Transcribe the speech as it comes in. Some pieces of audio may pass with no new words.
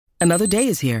Another day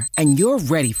is here, and you're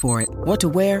ready for it. What to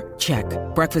wear? Check.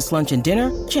 Breakfast, lunch, and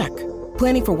dinner? Check.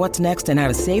 Planning for what's next and how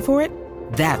to save for it?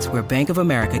 That's where Bank of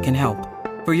America can help.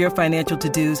 For your financial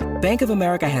to-dos, Bank of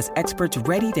America has experts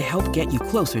ready to help get you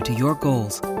closer to your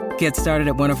goals. Get started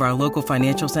at one of our local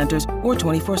financial centers or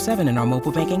 24/7 in our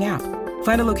mobile banking app.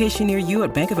 Find a location near you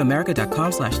at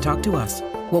bankofamerica.com/talktous.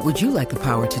 What would you like the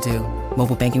power to do?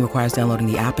 Mobile banking requires downloading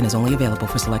the app and is only available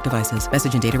for select devices.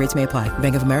 Message and data rates may apply.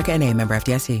 Bank of America N.A., member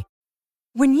FDIC.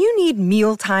 When you need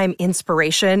mealtime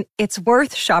inspiration, it's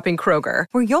worth shopping Kroger,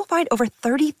 where you'll find over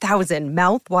 30,000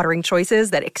 mouth-watering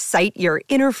choices that excite your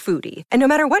inner foodie. And no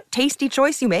matter what tasty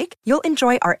choice you make, you'll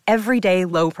enjoy our everyday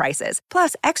low prices,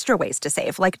 plus extra ways to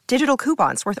save, like digital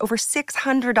coupons worth over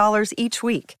 $600 each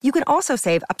week. You can also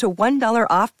save up to $1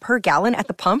 off per gallon at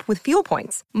the pump with fuel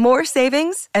points. More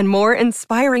savings and more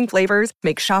inspiring flavors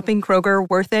make shopping Kroger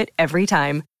worth it every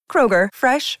time. Kroger,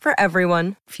 fresh for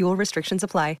everyone. Fuel restrictions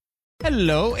apply.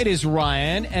 Hello, it is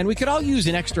Ryan, and we could all use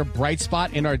an extra bright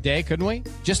spot in our day, couldn't we?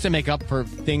 Just to make up for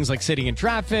things like sitting in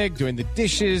traffic, doing the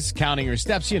dishes, counting your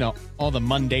steps, all the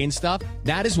mundane stuff.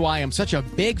 That is why I'm such a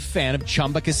big fan of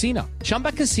Chumba Casino.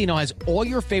 Chumba Casino has all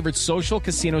your favorite social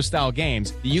casino-style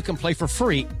games that you can play for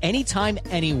free anytime,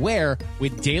 anywhere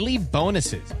with daily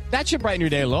bonuses. That should brighten your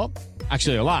day a little.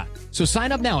 Actually, a lot. So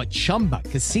sign up now at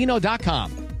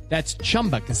ChumbaCasino.com. That's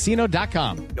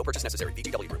ChumbaCasino.com. No purchase necessary.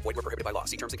 VGW Group. Void where prohibited by law.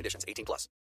 See terms and conditions. 18+.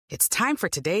 It's time for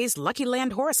today's Lucky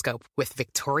Land horoscope with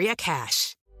Victoria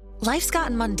Cash. Life's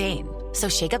gotten mundane, so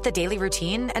shake up the daily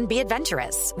routine and be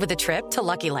adventurous with a trip to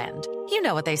Lucky Land. You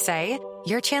know what they say.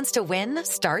 Your chance to win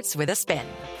starts with a spin.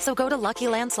 So go to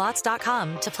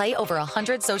LuckyLandSlots.com to play over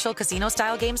 100 social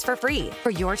casino-style games for free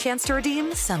for your chance to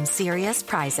redeem some serious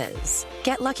prizes.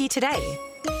 Get lucky today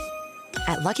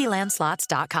at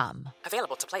LuckyLandSlots.com.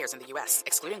 Available to players in the U.S.,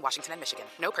 excluding Washington and Michigan.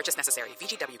 No purchase necessary.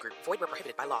 VGW Group. Void where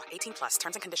prohibited by law. 18+.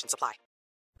 Terms and conditions apply.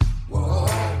 Whoa,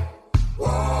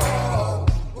 whoa,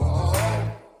 whoa,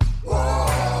 whoa,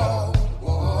 whoa,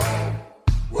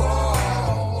 whoa, whoa, whoa,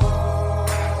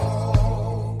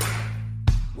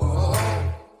 whoa.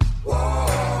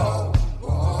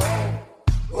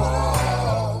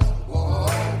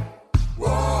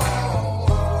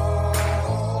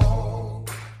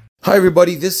 Hi,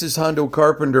 everybody. This is Hondo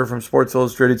Carpenter from Sports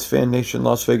Illustrated's Fan Nation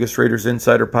Las Vegas Raiders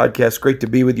Insider Podcast. Great to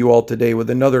be with you all today with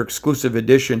another exclusive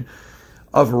edition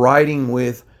of Riding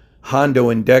with Hondo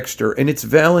and Dexter. And it's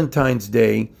Valentine's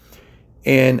Day,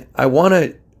 and I want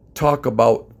to talk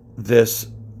about this.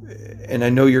 And I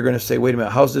know you're going to say, wait a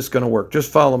minute, how's this going to work? Just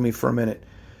follow me for a minute.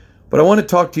 But I want to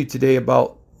talk to you today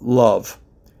about love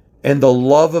and the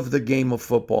love of the game of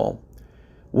football.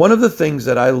 One of the things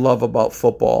that I love about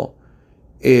football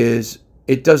is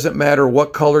it doesn't matter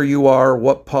what color you are,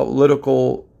 what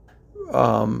political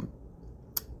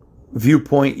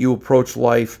viewpoint you approach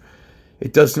life.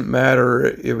 It doesn't matter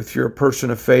if you're a person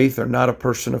of faith or not a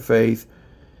person of faith.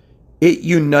 It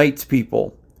unites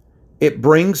people. It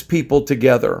brings people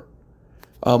together.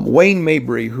 Wayne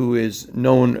Mabry, who is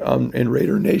known in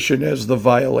Raider Nation as the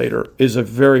Violator, is a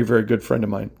very, very good friend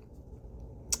of mine.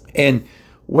 And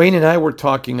Wayne and I were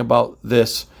talking about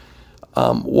this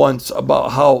once,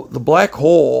 about how the black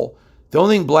hole, the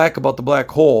only thing black about the black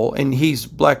hole, and he's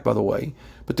black, by the way,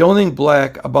 but the only thing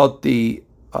black about the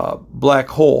black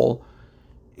hole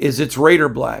is it's Raider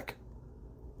black.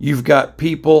 You've got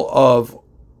people of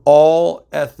all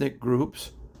ethnic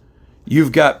groups.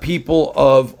 You've got people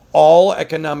of all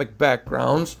economic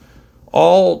backgrounds,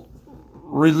 all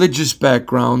religious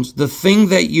backgrounds. The thing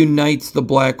that unites the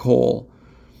black hole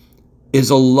is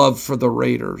a love for the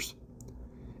Raiders.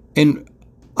 And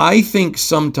I think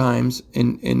sometimes,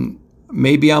 and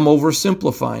maybe I'm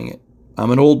oversimplifying it,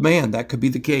 I'm an old man, that could be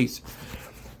the case.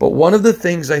 But one of the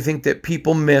things I think that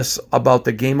people miss about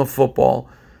the game of football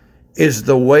is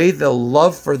the way the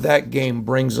love for that game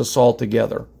brings us all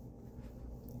together.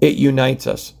 It unites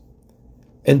us.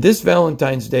 And this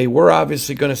Valentine's Day, we're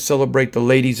obviously going to celebrate the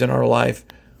ladies in our life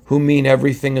who mean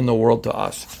everything in the world to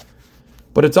us.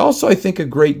 But it's also, I think, a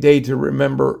great day to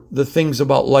remember the things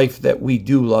about life that we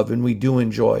do love and we do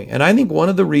enjoy. And I think one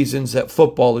of the reasons that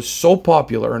football is so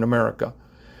popular in America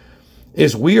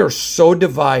is we are so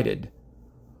divided.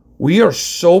 We are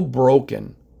so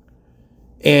broken.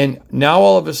 And now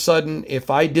all of a sudden, if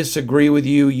I disagree with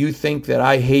you, you think that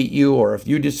I hate you, or if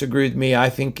you disagree with me, I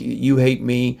think you hate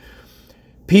me.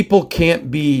 People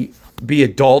can't be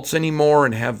adults anymore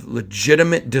and have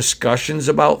legitimate discussions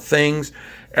about things.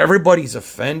 Everybody's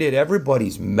offended.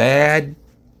 Everybody's mad.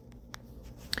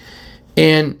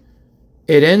 And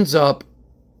it ends up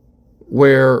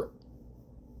where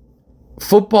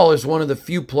football is one of the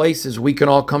few places we can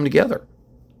all come together.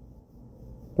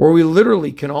 where we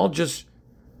literally can all just,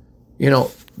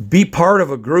 be part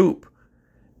of a group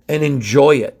and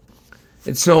enjoy it.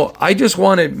 And so I just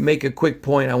want to make a quick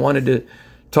point. I wanted to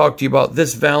talk to you about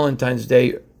this Valentine's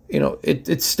Day.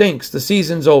 It stinks. The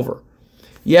season's over.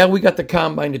 Yeah, we got the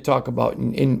combine to talk about,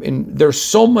 and there's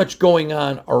so much going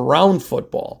on around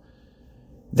football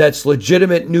that's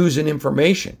legitimate news and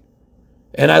information.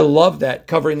 And I love that,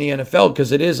 covering the NFL,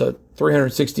 because it is a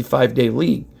 365-day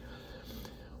league.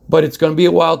 But it's going to be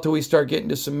a while till we start getting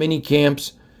to some mini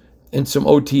camps and some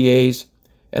OTAs.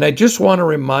 And I just want to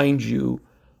remind you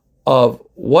of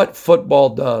what football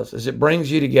does, is it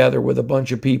brings you together with a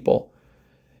bunch of people.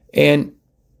 And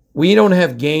we don't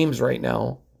have games right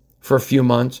now for a few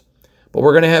months, but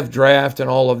we're going to have draft and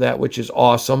all of that, which is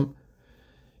awesome.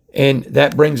 And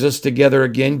that brings us together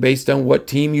again based on what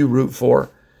team you root for.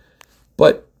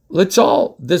 But let's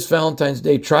all, this Valentine's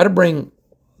Day, try to bring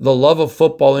the love of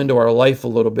football into our life a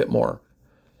little bit more.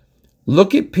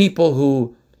 Look at people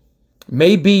who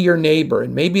may be your neighbor,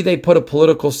 and maybe they put a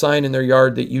political sign in their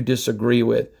yard that you disagree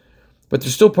with, but they're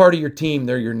still part of your team.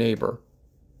 They're your neighbor.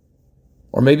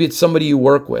 Or maybe it's somebody you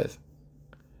work with.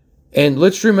 And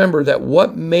let's remember that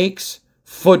what makes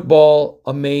football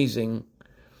amazing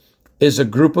is a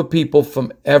group of people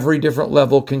from every different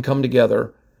level can come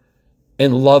together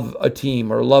and love a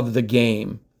team or love the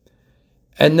game.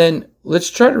 And then let's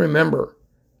try to remember,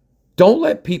 don't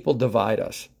let people divide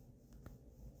us.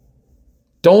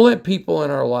 Don't let people in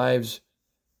our lives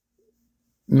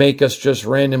make us just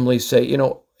randomly say,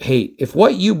 hate. If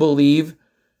what you believe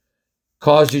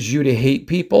causes you to hate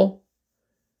people,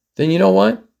 then you know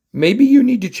what? Maybe you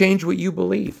need to change what you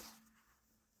believe.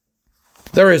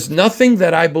 There is nothing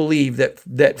that I believe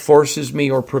that forces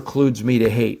me or precludes me to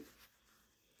hate.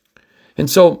 And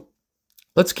so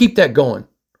let's keep that going.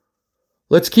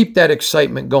 Let's keep that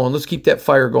excitement going. Let's keep that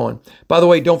fire going. By the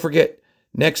way, don't forget,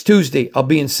 next Tuesday, I'll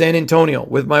be in San Antonio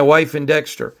with my wife and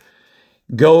Dexter.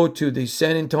 Go to the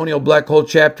San Antonio Black Hole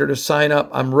chapter to sign up.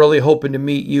 I'm really hoping to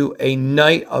meet you. A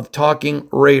night of talking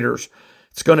Raiders.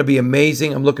 It's going to be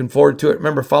amazing. I'm looking forward to it.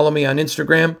 Remember, follow me on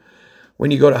Instagram.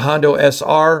 When you go to Hondo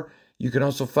SR, you can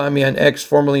also find me on X,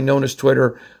 formerly known as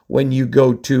Twitter, when you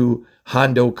go to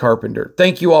Hondo Carpenter.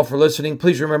 Thank you all for listening.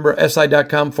 Please remember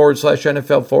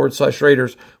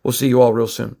si.com/NFL/Raiders. We'll see you all real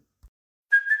soon.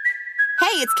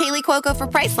 Hey, it's Kaylee Cuoco for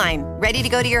Priceline. Ready to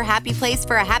go to your happy place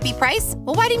for a happy price?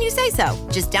 Well, why didn't you say so?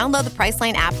 Just download the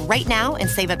Priceline app right now and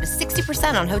save up to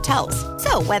 60% on hotels.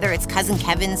 So whether it's Cousin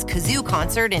Kevin's Kazoo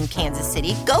Concert in Kansas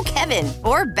City, go Kevin,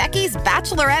 or Becky's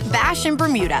Bachelorette Bash in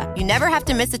Bermuda, you never have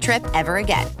to miss a trip ever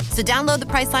again. So download the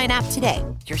Priceline app today.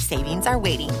 Your savings are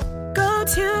waiting. Go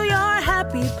to your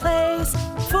happy place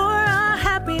for a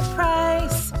happy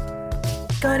price.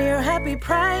 Go to your happy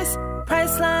price,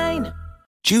 Priceline.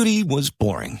 Judy was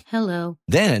boring. Hello.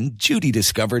 Then Judy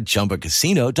discovered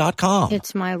ChumbaCasino.com.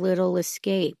 It's my little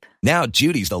escape. Now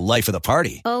Judy's the life of the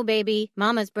party. Oh, baby,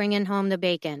 mama's bringing home the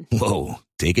bacon. Whoa,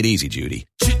 take it easy, Judy.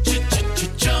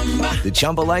 The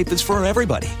Chumba life is for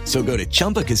everybody. So go to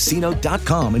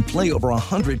ChumbaCasino.com and play over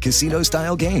 100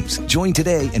 casino-style games. Join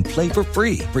today and play for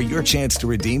free for your chance to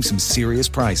redeem some serious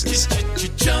prizes.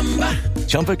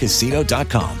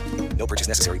 ChumbaCasino.com. No purchase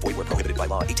necessary. Void where prohibited by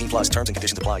law. 18 plus terms and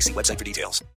conditions apply. See website for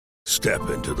details.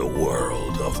 Step into the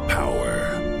world of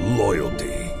power,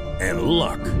 loyalty, and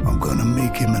luck. I'm gonna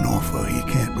make him an offer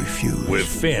he can't refuse. With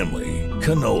family,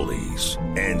 cannolis,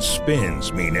 and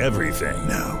spins mean everything.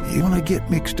 Now, you wanna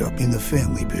get mixed up in the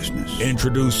family business.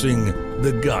 Introducing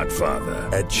The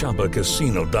Godfather at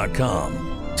ChumbaCasino.com.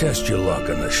 Test your luck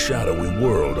in the shadowy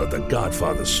world of The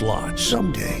Godfather slot.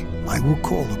 Someday, I will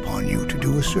call upon you to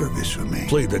do a service for me.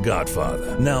 Play The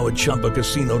Godfather, now at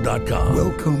ChumbaCasino.com.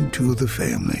 Welcome to the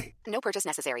family. No purchase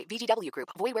necessary. VGW Group.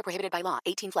 Void where prohibited by law.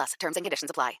 18 plus. Terms and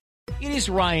conditions apply. It is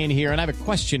Ryan here, and I have a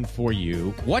question for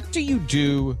you. What do you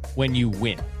do when you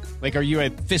win? Like, are you a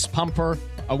fist pumper,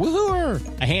 a woohooer,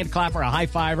 a hand clapper, a high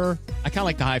fiver? I kind of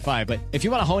like the high five, but if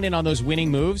you want to hone in on those winning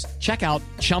moves, check out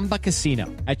Chumba Casino.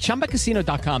 At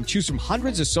ChumbaCasino.com, choose from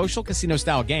hundreds of social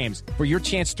casino-style games for your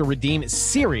chance to redeem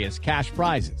serious cash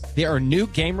prizes. There are new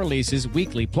game releases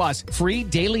weekly, plus free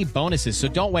daily bonuses, so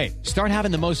don't wait. Start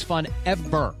having the most fun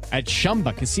ever at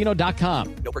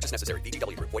ChumbaCasino.com. No purchase necessary.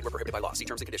 VGW Group. Void where prohibited by law. See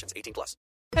terms and conditions. 18 plus.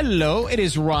 Hello, it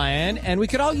is Ryan, and we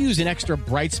could all use an extra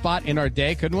bright spot in our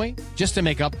day, couldn't we? Just to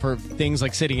make up for things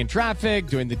like sitting in traffic,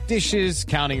 doing the dishes,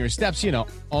 counting your steps,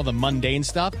 all the mundane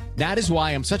stuff. That is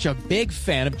why I'm such a big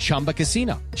fan of Chumba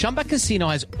Casino. Chumba Casino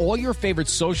has all your favorite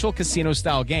social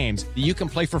casino-style games that you can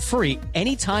play for free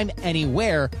anytime,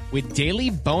 anywhere with daily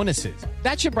bonuses.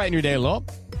 That should brighten your day a little.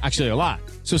 Actually, a lot.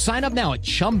 So sign up now at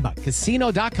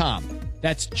ChumbaCasino.com.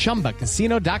 That's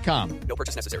ChumbaCasino.com. No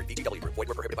purchase necessary. VGW Group. Void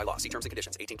where prohibited by law. See terms and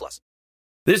conditions. 18+.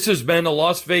 This has been a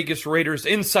Las Vegas Raiders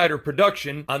Insider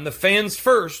production on the Fans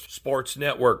First Sports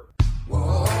Network.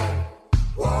 Whoa,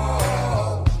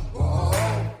 whoa, whoa,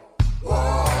 whoa,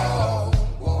 whoa,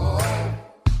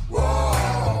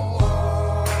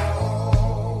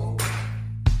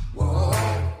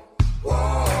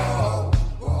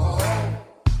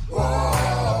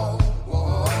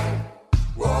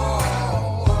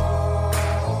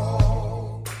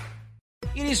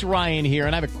 It is Ryan here,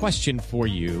 and I have a question for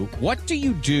you. What do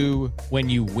you do when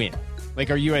you win? Like,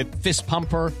 are you a fist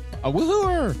pumper, a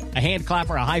woohooer, a hand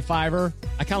clapper, a high fiver?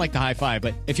 I kind of like the high five,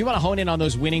 but if you want to hone in on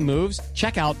those winning moves,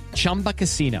 check out Chumba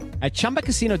Casino. At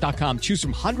ChumbaCasino.com, choose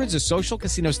from hundreds of social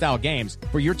casino-style games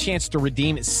for your chance to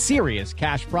redeem serious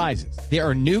cash prizes. There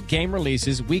are new game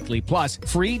releases weekly, plus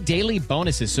free daily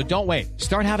bonuses. So don't wait.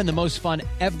 Start having the most fun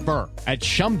ever at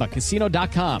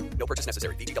ChumbaCasino.com. No purchase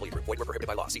necessary. VGW Group. Void where prohibited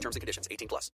by law. See terms and conditions.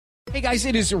 18+. Hey guys,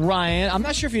 it is Ryan. I'm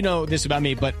not sure if you know this about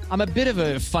me, but I'm a bit of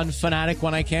a fun fanatic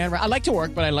when I can. I like to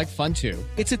work, but I like fun too.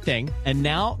 It's a thing. And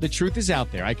now the truth is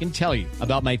out there. I can tell you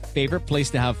about my favorite place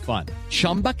to have fun.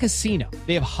 Chumba Casino.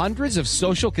 They have hundreds of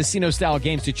social casino style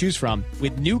games to choose from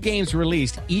with new games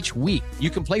released each week.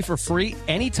 You can play for free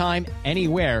anytime,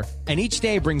 anywhere. And each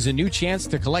day brings a new chance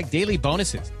to collect daily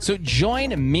bonuses. So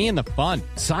join me in the fun.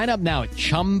 Sign up now at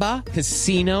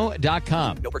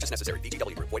ChumbaCasino.com. No purchase necessary.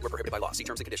 VGW Group. Void where prohibited by law. See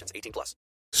terms and conditions. 18+.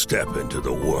 Step into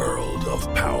the world of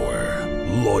power,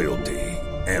 loyalty,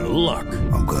 and luck.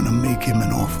 I'm gonna make him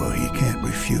an offer he can't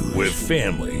refuse. With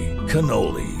family,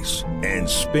 cannolis, and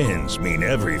spins mean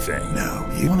everything. Now,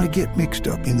 you wanna get mixed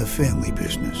up in the family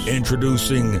business.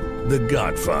 Introducing The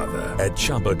Godfather at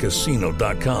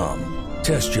ChumbaCasino.com.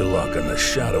 Test your luck in the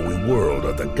shadowy world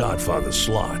of The Godfather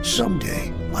slot.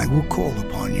 Someday, I will call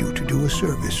upon you to do a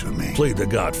service for me. Play The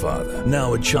Godfather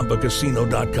now at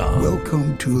ChumbaCasino.com.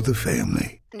 Welcome to the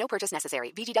family. No purchase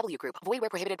necessary. VGW Group. Void where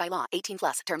prohibited by law.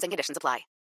 18+. Terms and conditions apply.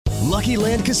 Lucky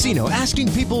Land Casino,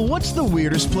 asking people, what's the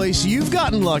weirdest place you've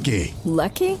gotten lucky?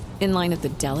 Lucky? In line at the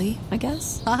deli, I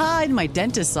guess? Aha, in my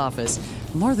dentist's office.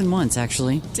 More than once,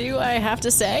 actually. Do I have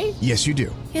to say? Yes, you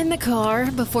do. In the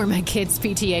car before my kids'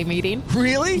 PTA meeting.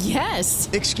 Really? Yes.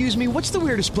 Excuse me, what's the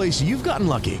weirdest place you've gotten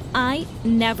lucky? I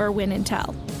never win and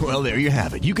tell. Well, there you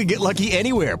have it. You can get lucky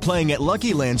anywhere, playing at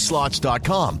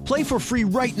LuckyLandSlots.com. Play for free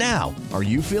right now. Are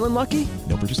you feeling lucky?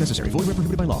 No purchase necessary. Void where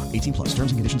prohibited by law. 18+.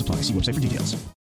 Terms and conditions apply. See website for details.